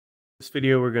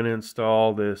video we're going to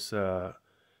install this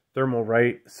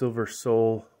Thermalright Silver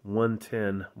Soul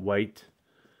 110 white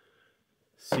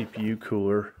CPU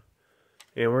cooler,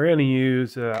 and we're going to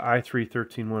use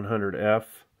i3-13100F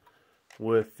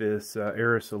with this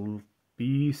Aris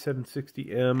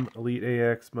B760M Elite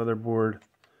AX motherboard.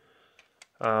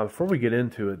 Before we get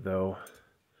into it though,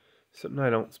 something I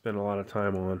don't spend a lot of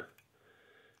time on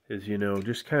is,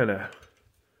 just kind of,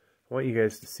 I want you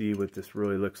guys to see what this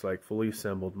really looks like, fully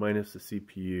assembled, minus the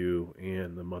CPU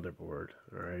and the motherboard.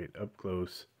 All right, up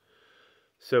close.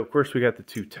 So, of course, we got the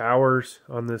two towers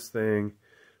on this thing.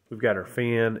 We've got our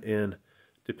fan, and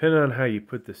depending on how you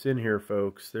put this in here,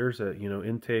 folks, there's a,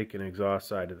 intake and exhaust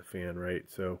side of the fan, right?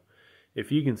 So,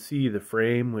 if you can see the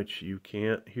frame, which you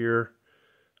can't here,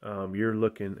 you're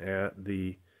looking at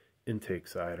the intake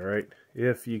side, all right?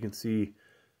 If you can see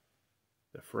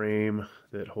the frame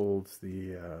that holds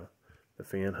the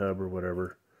fan hub or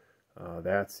whatever,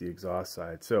 that's the exhaust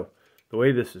side. So the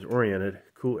way this is oriented,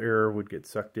 cool air would get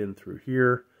sucked in through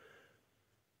here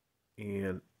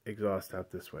and exhaust out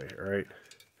this way. All right,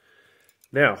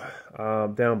 now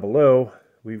down below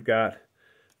we've got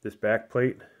this back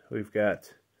plate. We've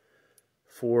got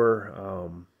four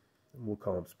we'll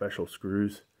call them special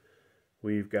screws.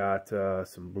 We've got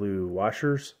some blue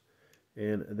washers,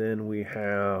 and then we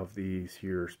have these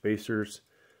here spacers,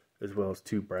 as well as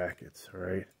two brackets. All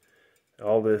right,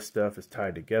 all this stuff is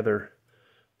tied together.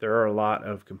 There are a lot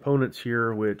of components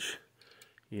here, which,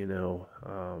 I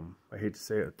hate to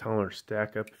say it, tolerance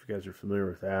stack up, if you guys are familiar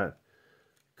with that,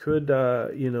 could,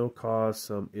 cause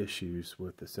some issues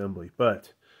with assembly.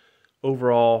 But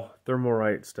overall,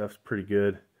 Thermalright stuff's pretty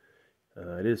good.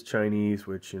 It is Chinese,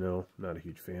 which, not a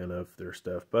huge fan of their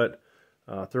stuff, but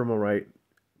Thermalright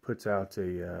puts out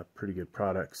a pretty good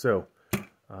product. So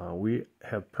we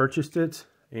have purchased it,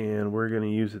 and we're going to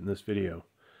use it in this video.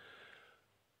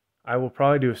 I will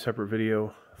probably do a separate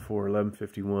video for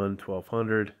 1151,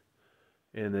 1200,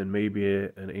 and then maybe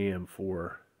an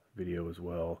AM4 video as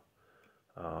well.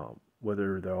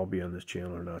 Whether they'll all be on this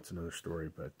channel or not is another story,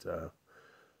 but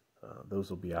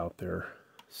those will be out there.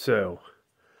 So,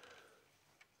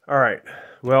 all right.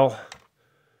 Well,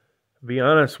 to be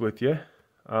honest with you,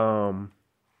 kind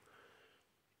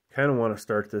of want to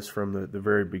start this from the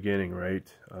very beginning, right?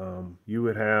 You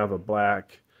would have a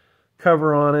black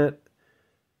cover on it,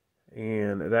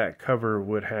 and that cover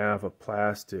would have a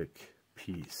plastic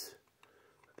piece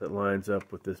that lines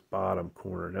up with this bottom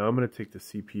corner. Now I'm going to take the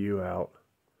CPU out,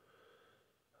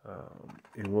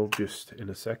 and we'll just in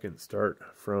a second start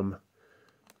from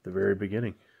the very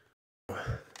beginning.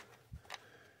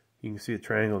 You can see a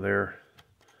triangle there.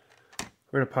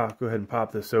 We're going to go ahead and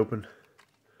pop this open.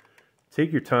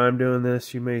 Take your time doing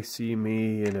this. You may see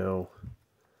me, go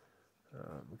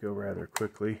rather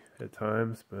quickly at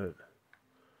times, but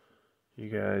you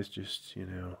guys just,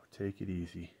 take it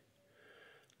easy.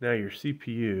 Now your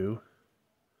CPU,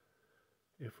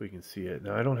 if we can see it.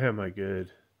 Now I don't have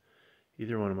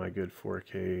either one of my good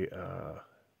 4K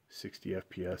 60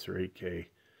 FPS or 8K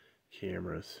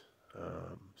cameras.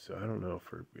 So I don't know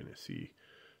if we're going to see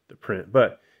the print.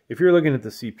 But if you're looking at the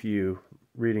CPU,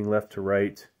 reading left to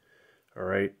right, all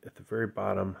right, at the very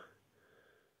bottom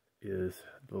is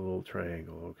the little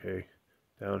triangle, okay?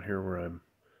 Down here where I'm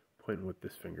pointing with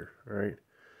this finger, all right?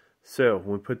 So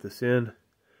when we put this in,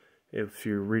 if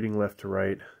you're reading left to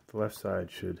right, the left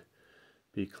side should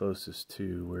be closest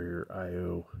to where your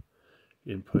I/O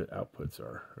input outputs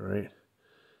are, all right?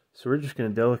 So we're just going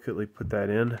to delicately put that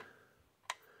in,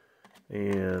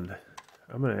 and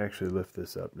I'm going to actually lift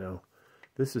this up now.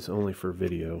 This is only for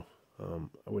video.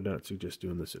 I would not suggest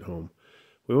doing this at home.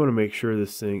 We want to make sure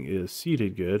this thing is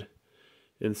seated good,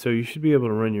 and so you should be able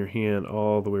to run your hand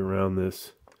all the way around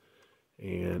this,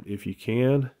 and if you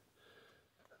can,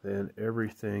 then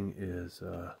everything is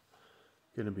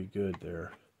going to be good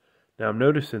there. Now I'm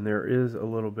noticing there is a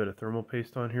little bit of thermal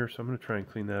paste on here, so I'm going to try and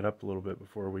clean that up a little bit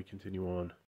before we continue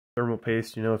on. Thermal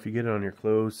paste, if you get it on your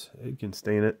clothes, it can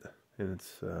stain it, and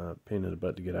it's a pain in the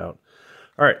butt to get out.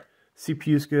 All right,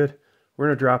 CPU's good. We're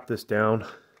going to drop this down.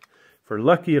 If we're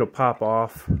lucky, it'll pop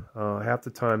off. Half the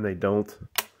time they don't,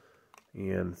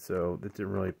 and so that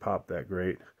didn't really pop that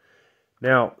great.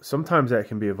 Now, sometimes that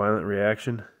can be a violent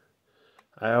reaction.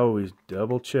 I always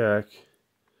double check,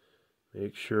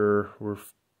 make sure we're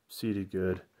seated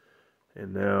good,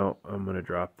 and now I'm going to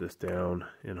drop this down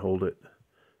and hold it.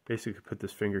 Basically put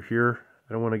this finger here.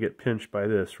 I don't want to get pinched by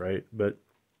this, right? But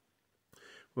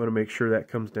we want to make sure that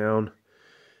comes down,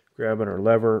 grabbing our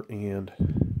lever and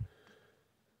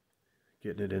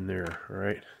getting it in there, all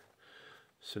right?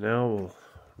 So now we'll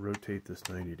rotate this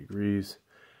 90 degrees.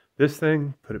 This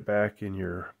thing, put it back in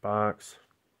your box.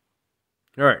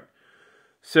 All right,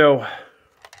 so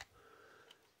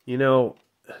you know,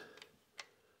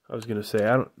 I was going to say,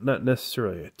 not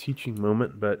necessarily a teaching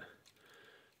moment, but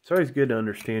it's always good to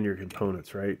understand your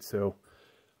components, right? So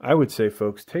I would say,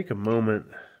 folks, take a moment,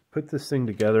 put this thing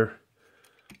together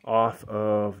off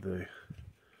of the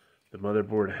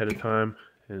motherboard ahead of time,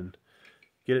 and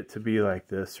get it to be like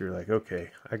this. You're like,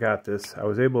 okay, I got this. I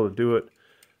was able to do it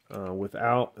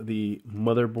without the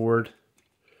motherboard,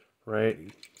 right?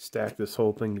 Stack this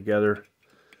whole thing together.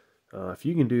 If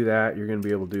you can do that, you're going to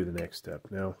be able to do the next step.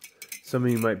 Now, some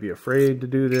of you might be afraid to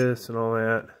do this and all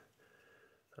that.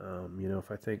 You know,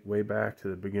 if I think way back to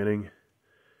the beginning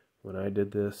when I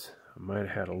did this, I might have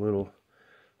had a little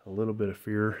bit of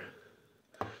fear.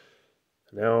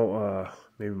 Now,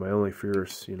 maybe my only fear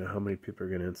is, you know, how many people are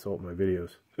going to insult my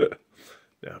videos.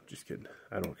 No, just kidding.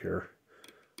 I don't care.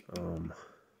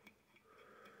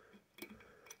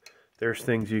 There's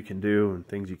things you can do and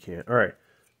things you can't. All right,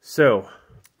 so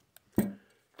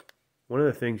one of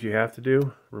the things you have to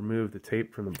do, remove the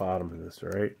tape from the bottom of this, all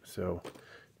right? So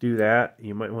do that.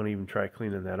 You might want to even try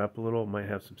cleaning that up a little. It might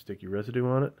have some sticky residue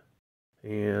on it.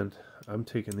 And I'm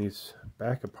taking these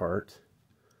back apart.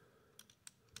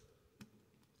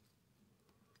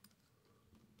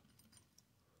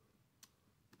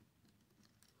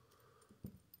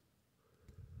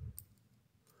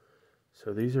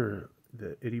 So these are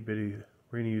the itty bitty,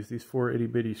 we're going to use these 4 itty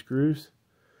bitty screws.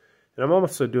 And I'm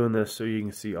also doing this so you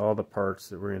can see all the parts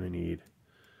that we're going to need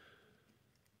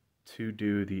to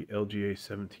do the LGA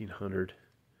 1700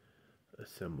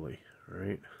 assembly,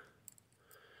 right?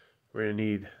 We're going to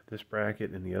need this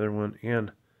bracket and the other one,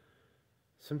 and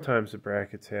sometimes the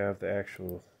brackets have the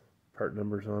actual part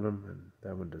numbers on them, and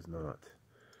that one does not.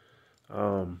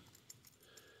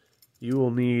 You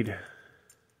will need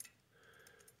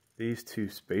these 2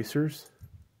 spacers,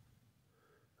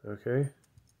 okay?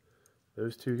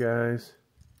 Those 2 guys.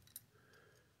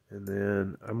 And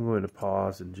then I'm going to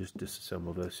pause and just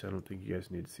disassemble this. I don't think you guys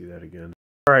need to see that again.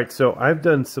 Alright, so I've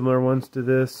done similar ones to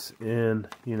this, and,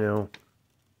 you know,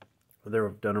 whether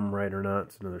I've done them right or not,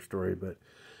 it's another story, but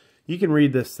you can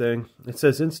read this thing. It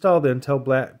says, install the Intel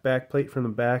backplate from the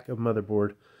back of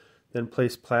motherboard, then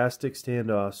place plastic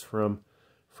standoffs from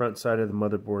front side of the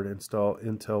motherboard. Install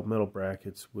Intel metal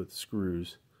brackets with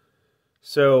screws.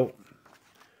 So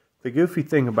the goofy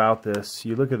thing about this,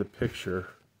 you look at the picture,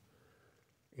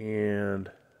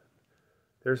 and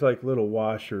there's like little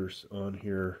washers on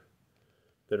here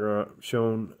that are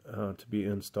shown to be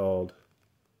installed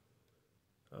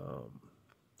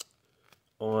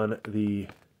on the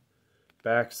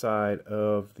back side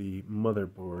of the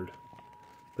motherboard.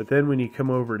 But then when you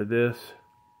come over to this,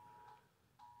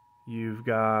 you've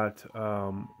got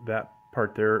that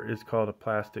part there is called a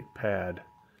plastic pad.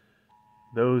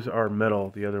 Those are metal,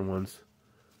 the other ones.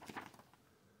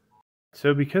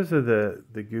 So because of the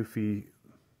goofy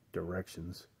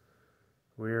directions,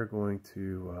 we're going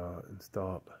to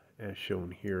install it as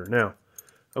shown here. Now,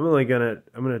 I'm gonna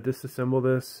disassemble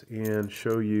this and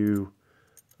show you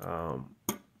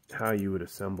how you would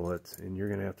assemble it, and you're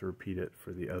gonna have to repeat it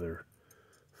for the other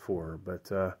 4.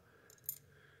 But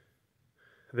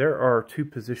there are 2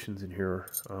 positions in here.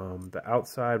 The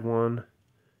outside one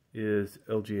is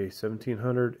LGA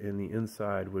 1700, and the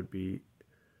inside would be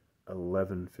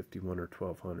 1151 or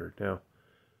 1200. Now,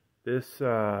 this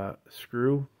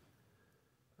screw,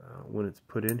 when it's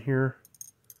put in here,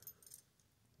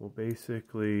 will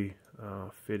basically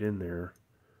fit in there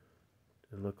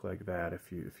and look like that.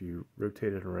 If you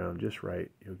rotate it around just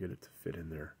right, you'll get it to fit in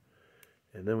there.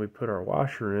 And then we put our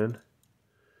washer in,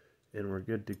 and we're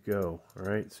good to go. All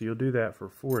right, so you'll do that for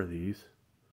 4 of these.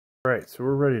 All right, so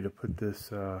we're ready to put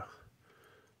this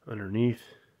underneath.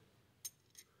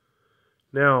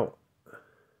 Now,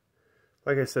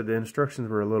 like I said, the instructions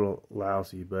were a little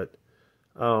lousy, but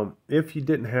if you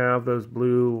didn't have those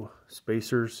blue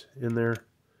spacers in there,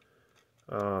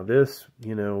 this,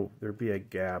 you know, there'd be a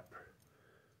gap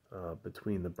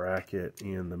between the bracket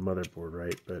and the motherboard,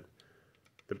 right? But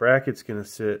the bracket's going to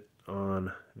sit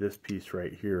on this piece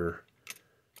right here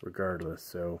regardless,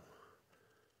 so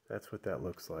that's what that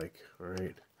looks like. All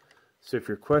right, so if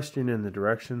you're questioning the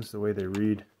directions, the way they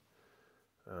read,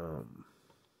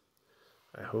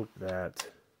 I hope that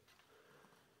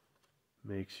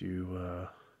makes you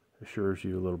assures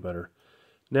you a little better.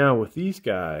 Now with these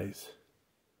guys,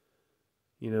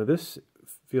 you know, this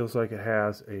feels like it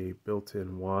has a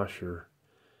built-in washer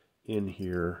in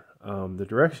here. The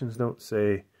directions don't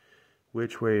say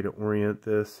which way to orient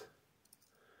this,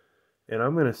 and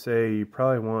I'm going to say you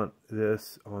probably want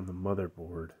this on the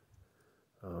motherboard.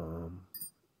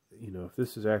 You know, if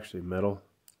this is actually metal,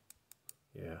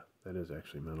 yeah, that is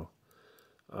actually metal.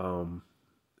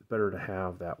 better to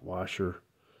have that washer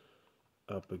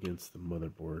up against the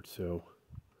motherboard. So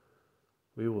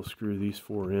we will screw these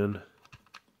 4 in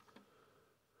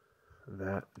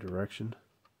that direction.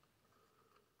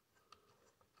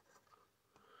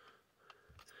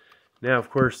 Now, of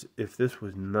course, if this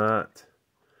was not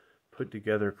put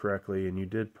together correctly and you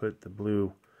did put the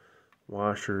blue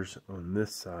washers on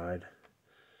this side,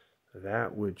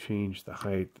 that would change the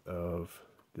height of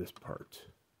this part.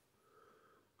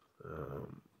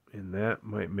 And that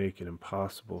might make it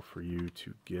impossible for you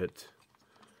to get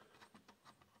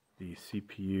the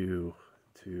CPU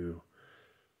to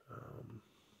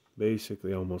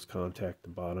basically almost contact the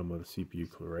bottom of the CPU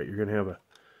cooler, right? You're going to have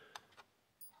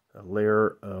a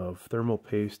layer of thermal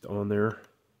paste on there,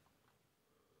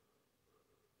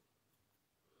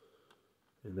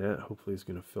 and that hopefully is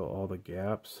going to fill all the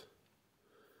gaps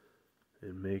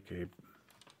and make a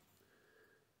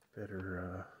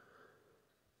better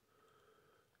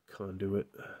conduit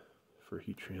for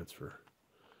heat transfer.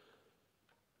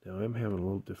 Now I'm having a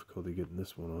little difficulty getting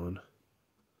this one on.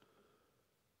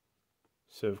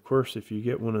 So of course, if you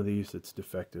get one of these that's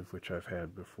defective, which I've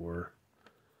had before,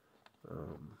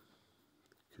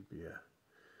 could be a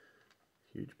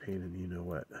huge pain in you know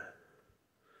what.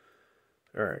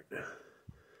 Alright,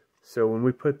 so when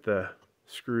we put the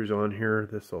screws on here,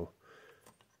 this will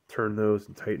turn those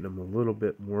and tighten them a little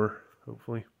bit more,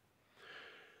 hopefully.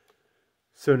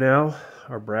 So now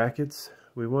our brackets,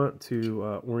 we want to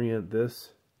orient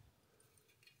this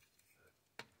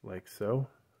like so.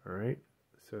 Alright,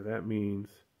 so that means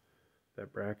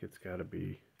that bracket's got to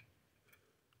be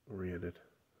oriented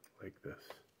like this.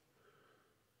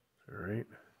 Alright,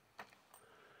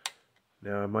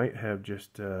 now I might have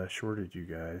just shorted you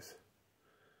guys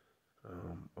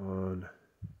on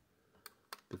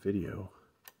the video,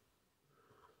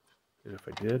 and if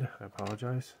I did, I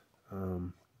apologize.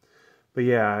 But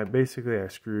yeah, basically I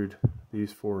screwed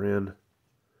these 4 in,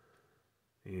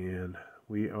 and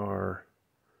we are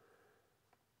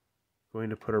going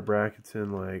to put our brackets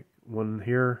in like one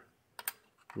here,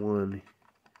 one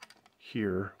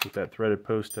here, with that threaded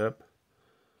post up,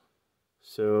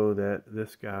 so that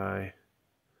this guy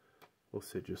will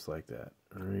sit just like that.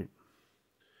 All right.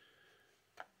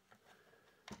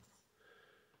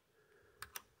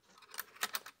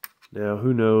 Now,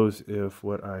 who knows if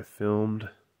what I filmed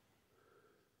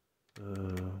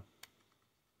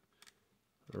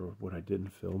or what I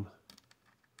didn't film.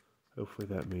 Hopefully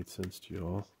that made sense to you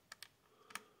all.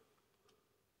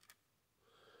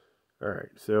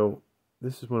 Alright, so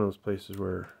this is one of those places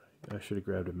where I should have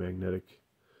grabbed a magnetic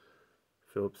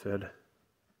Phillips head.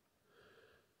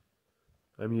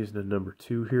 I'm using a number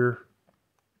 2 here.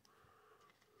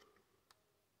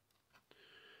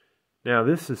 Now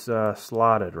this is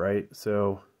slotted, right?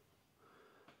 So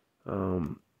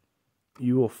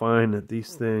you will find that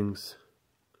these things,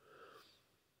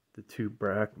 the 2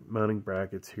 mounting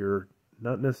brackets here,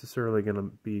 not necessarily going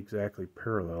to be exactly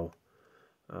parallel.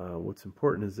 What's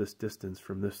important is this distance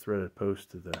from this threaded post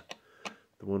to the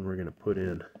one we're going to put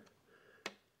in.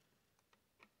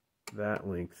 That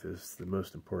length is the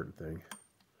most important thing.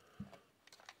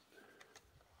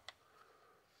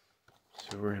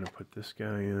 So we're going to put this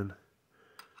guy in.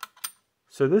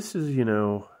 So this is, you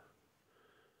know,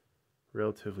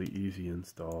 relatively easy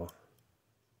install.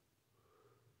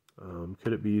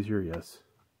 Could it be easier? Yes.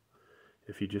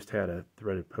 If you just had a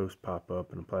threaded post pop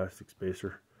up and a plastic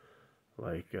spacer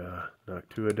like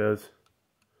Noctua does,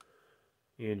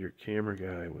 and your camera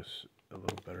guy was a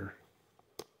little better.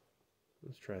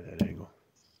 Let's try that angle.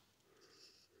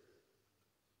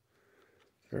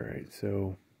 Alright,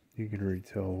 so you can already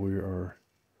tell we are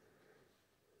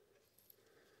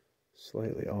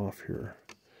slightly off here.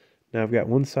 Now I've got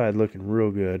one side looking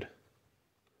real good,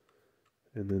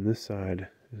 and then this side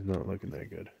is not looking that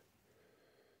good.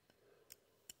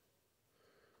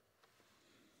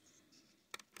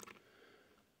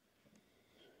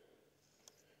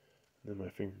 Then my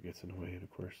finger gets in the way and of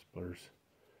course blurs.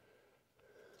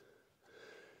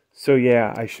 So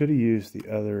yeah, I should have used the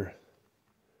other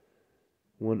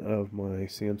one of my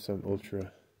Samsung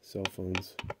Ultra cell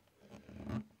phones.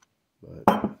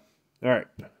 But alright.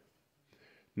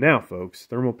 Now folks,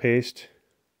 thermal paste,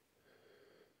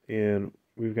 and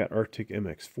we've got Arctic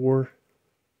MX4.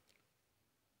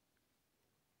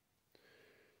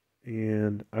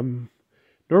 And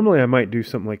normally I might do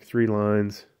something like 3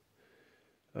 lines.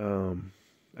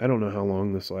 I don't know how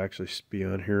long this will actually be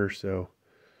on here, so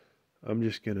I'm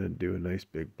just going to do a nice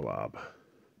big blob.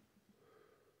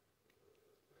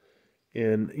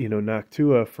 And, you know,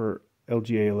 Noctua for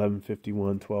LGA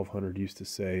 1151 1200 used to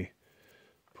say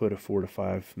put a 4 to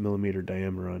 5 millimeter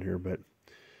diameter on here, but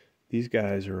these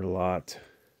guys are a lot,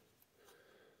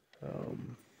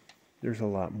 there's a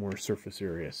lot more surface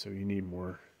area, so you need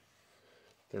more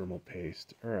thermal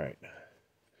paste. Alright,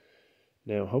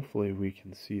 now hopefully we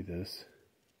can see this.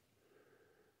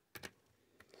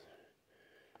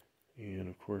 And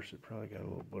of course it probably got a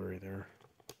little blurry there.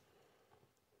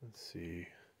 Let's see.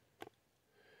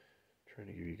 Trying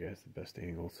to give you guys the best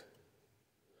angles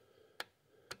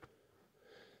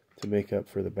to make up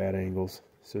for the bad angles.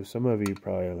 So some of you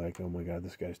probably are like, oh my god,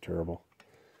 this guy's terrible.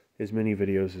 As many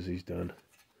videos as he's done.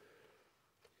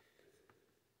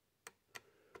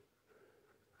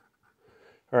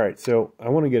 Alright, so I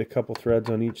want to get a couple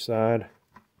threads on each side.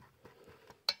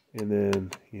 And then,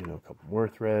 you know, a couple more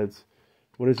threads.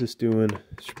 What is this doing?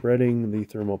 Spreading the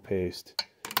thermal paste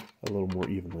a little more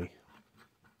evenly.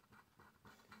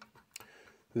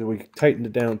 If we tighten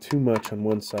it down too much on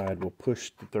one side, we'll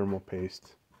push the thermal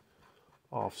paste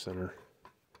off center.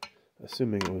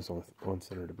 Assuming it was on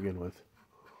center to begin with.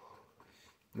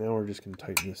 Now we're just going to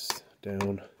tighten this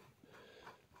down.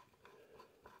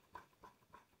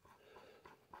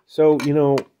 So, you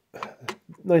know,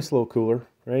 nice little cooler,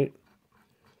 right?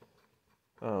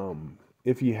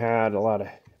 If you have a lot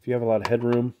of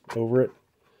headroom over it,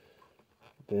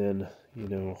 then, you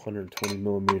know, 120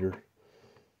 millimeter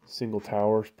single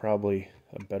tower is probably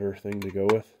a better thing to go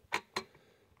with.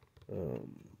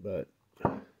 But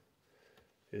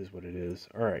is what it is.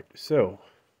 Alright, so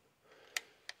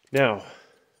now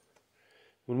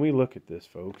when we look at this,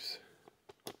 folks,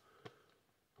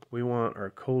 we want our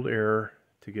cold air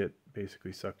to get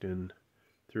basically sucked in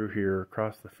through here,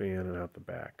 across the fan and out the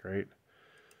back, right?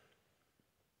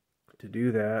 To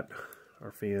do that,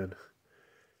 our fan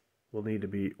will need to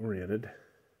be oriented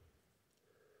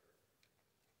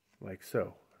like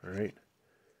so, alright?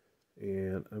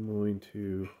 And I'm going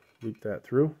to loop that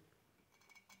through.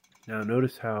 Now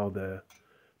notice how the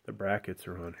brackets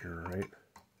are on here, right?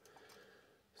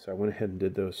 So I went ahead and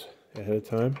did those ahead of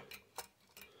time.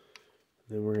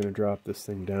 Then we're going to drop this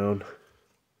thing down,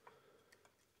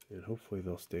 and hopefully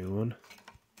they'll stay on.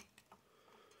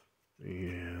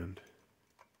 And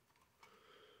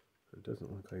it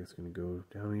doesn't look like it's going to go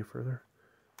down any further.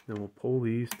 Then we'll pull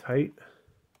these tight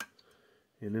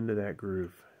and into that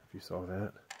groove, if you saw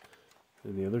that.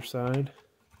 And the other side,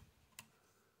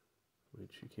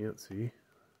 which you can't see.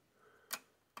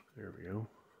 There we go.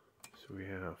 So we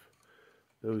have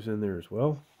those in there as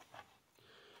well.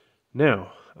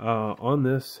 Now, on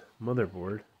this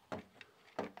motherboard, let's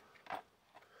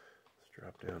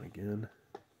drop down again.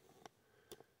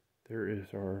 There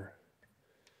is our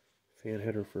fan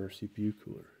header for our CPU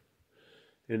cooler.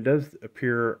 And it does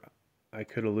appear I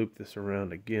could have looped this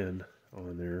around again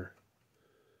on there.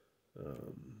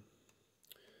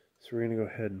 So we're going to go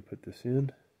ahead and put this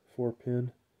in,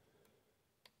 4-pin.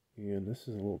 And this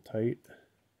is a little tight.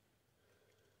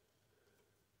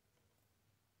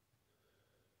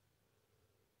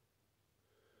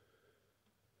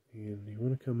 And you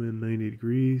want to come in 90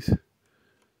 degrees.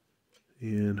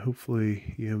 And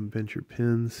hopefully you haven't bent your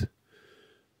pins.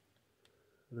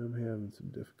 And I'm having some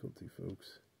difficulty,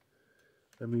 folks.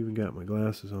 I've even got my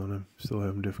glasses on. I'm still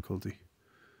having difficulty.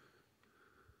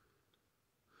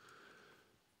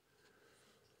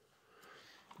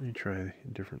 Let me try a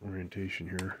different orientation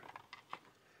here.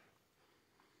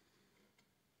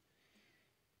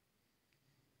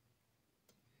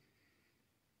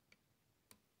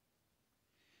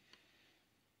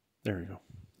 There we go.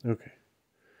 Okay.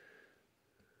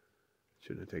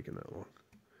 Shouldn't have taken that long.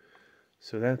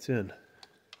 So that's in.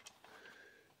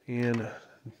 And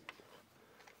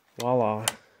voila,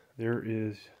 there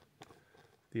is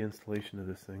the installation of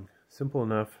this thing. Simple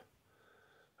enough.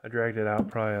 I dragged it out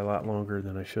probably a lot longer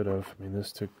than I should have. I mean,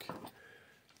 this took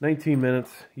 19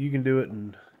 minutes. You can do it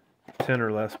in 10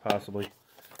 or less, possibly.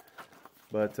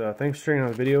 But thanks for checking out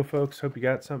the video, folks. Hope you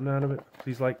got something out of it.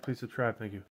 Please like, please subscribe. Thank you.